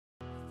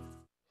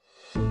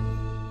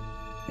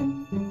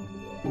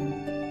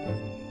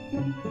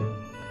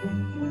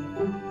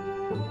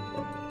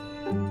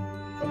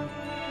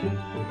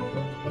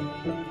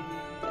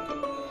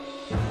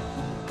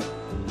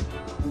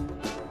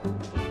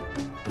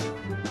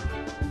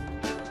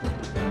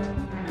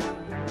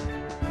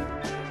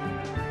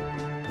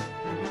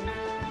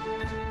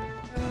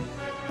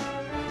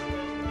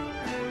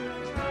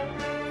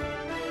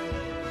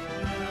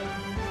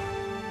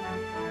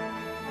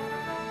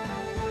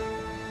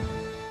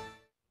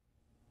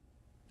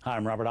Hi,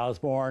 I'm Robert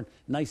Osborne.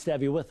 Nice to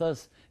have you with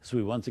us as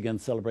we once again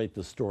celebrate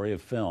the story of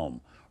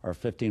film, our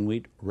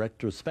 15-week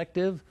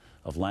retrospective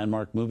of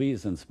landmark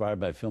movies inspired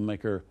by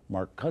filmmaker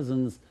Mark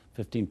Cousins'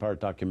 15-part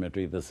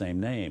documentary of the same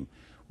name.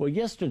 Well,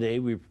 yesterday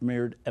we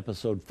premiered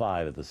episode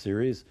 5 of the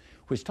series,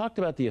 which talked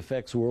about the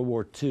effects World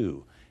War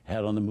II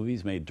had on the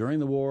movies made during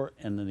the war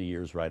and in the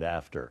years right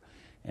after.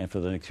 And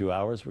for the next few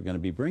hours, we're going to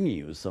be bringing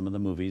you some of the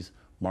movies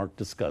Mark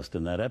discussed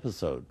in that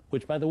episode,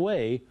 which, by the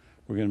way,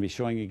 we're going to be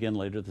showing again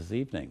later this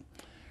evening.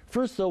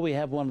 First, though, we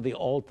have one of the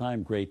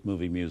all-time great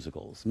movie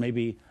musicals,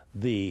 maybe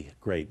the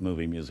great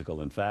movie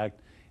musical, in fact.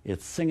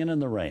 It's Singin' in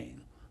the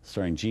Rain,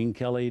 starring Gene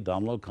Kelly,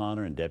 Donald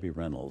O'Connor, and Debbie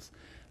Reynolds.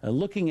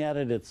 Looking at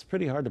it, it's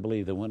pretty hard to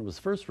believe that when it was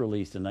first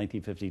released in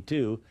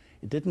 1952,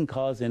 it didn't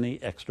cause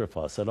any extra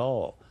fuss at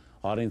all.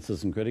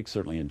 Audiences and critics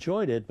certainly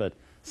enjoyed it, but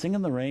Singin'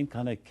 in the Rain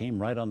kind of came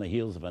right on the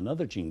heels of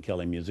another Gene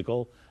Kelly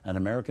musical, An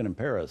American in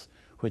Paris,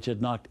 which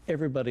had knocked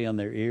everybody on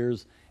their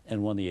ears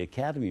and won the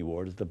Academy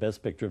Award as the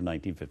Best Picture of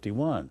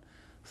 1951.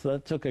 So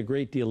that took a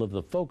great deal of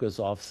the focus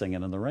off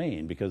Singin' in the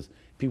Rain because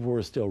people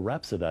were still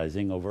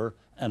rhapsodizing over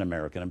An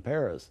American in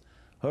Paris.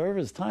 However,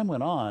 as time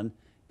went on,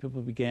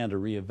 people began to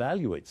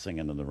reevaluate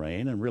Singin' in the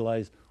Rain and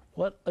realize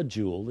what a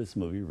jewel this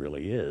movie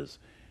really is.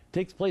 It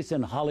takes place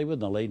in Hollywood in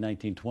the late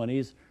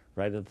 1920s,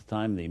 right at the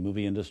time the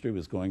movie industry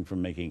was going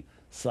from making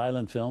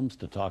silent films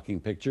to talking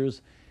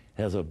pictures.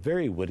 It has a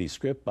very witty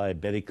script by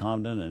Betty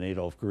Comden and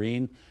Adolph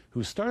Green,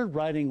 who started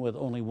writing with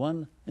only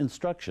one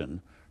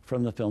instruction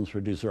from the film's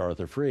producer,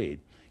 Arthur Freed.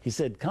 He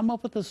said, "Come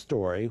up with a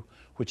story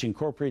which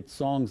incorporates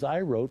songs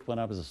I wrote when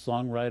I was a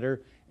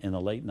songwriter in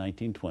the late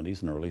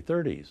 1920s and early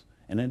 30s.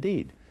 And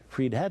indeed,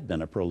 Freed had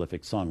been a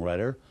prolific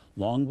songwriter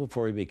long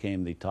before he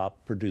became the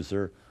top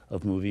producer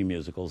of movie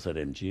musicals at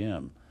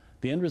MGM.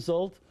 The end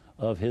result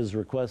of his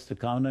request to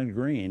Comden and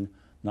Green,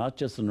 not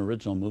just an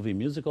original movie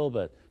musical,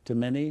 but to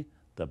many,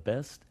 the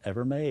best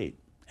ever made.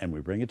 And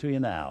we bring it to you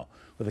now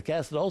with a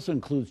cast that also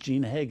includes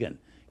Jean Hagen,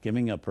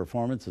 giving a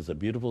performance as a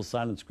beautiful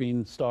silent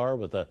screen star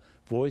with a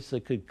voice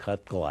that could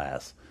cut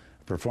glass,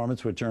 a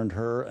performance which earned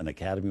her an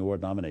Academy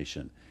Award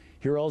nomination.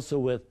 Here also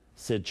with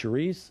Sid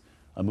Charisse,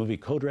 a movie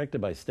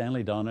co-directed by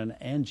Stanley Donen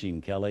and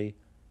Gene Kelly,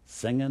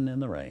 Singin' in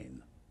the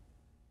Rain.